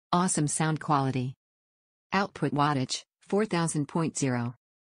Awesome sound quality. Output wattage, 4000.0.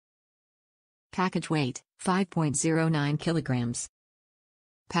 Package weight, 5.09 kilograms.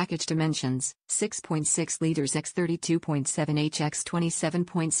 Package dimensions, 6.6 liters x 32.7 h x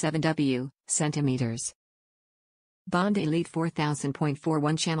 27.7 w, centimeters. Banda Elite 4000.4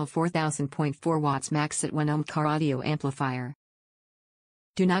 1-channel 4000.4 watts max at 1 ohm car audio amplifier.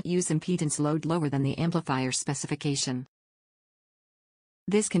 Do not use impedance load lower than the amplifier specification.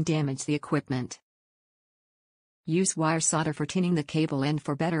 This can damage the equipment. Use wire solder for tinning the cable end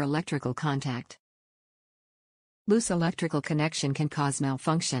for better electrical contact. Loose electrical connection can cause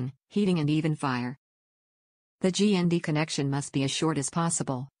malfunction, heating and even fire. The GND connection must be as short as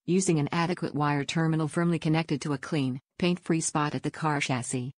possible, using an adequate wire terminal firmly connected to a clean, paint-free spot at the car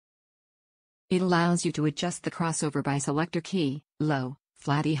chassis. It allows you to adjust the crossover by selector key, low,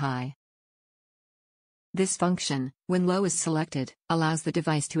 flat, high. This function, when low is selected, allows the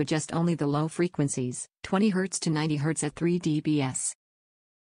device to adjust only the low frequencies, 20 Hz to 90 Hz at 3 dBs.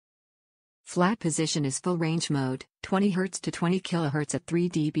 Flat position is full range mode, 20 Hz to 20 kHz at 3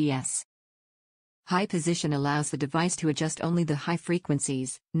 dBs. High position allows the device to adjust only the high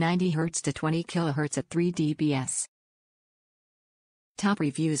frequencies, 90 Hz to 20 kHz at 3 dBs. Top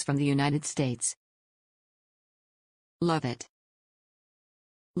reviews from the United States. Love it.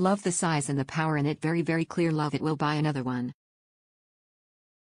 Love the size and the power in it, very clear, love it, will buy another one.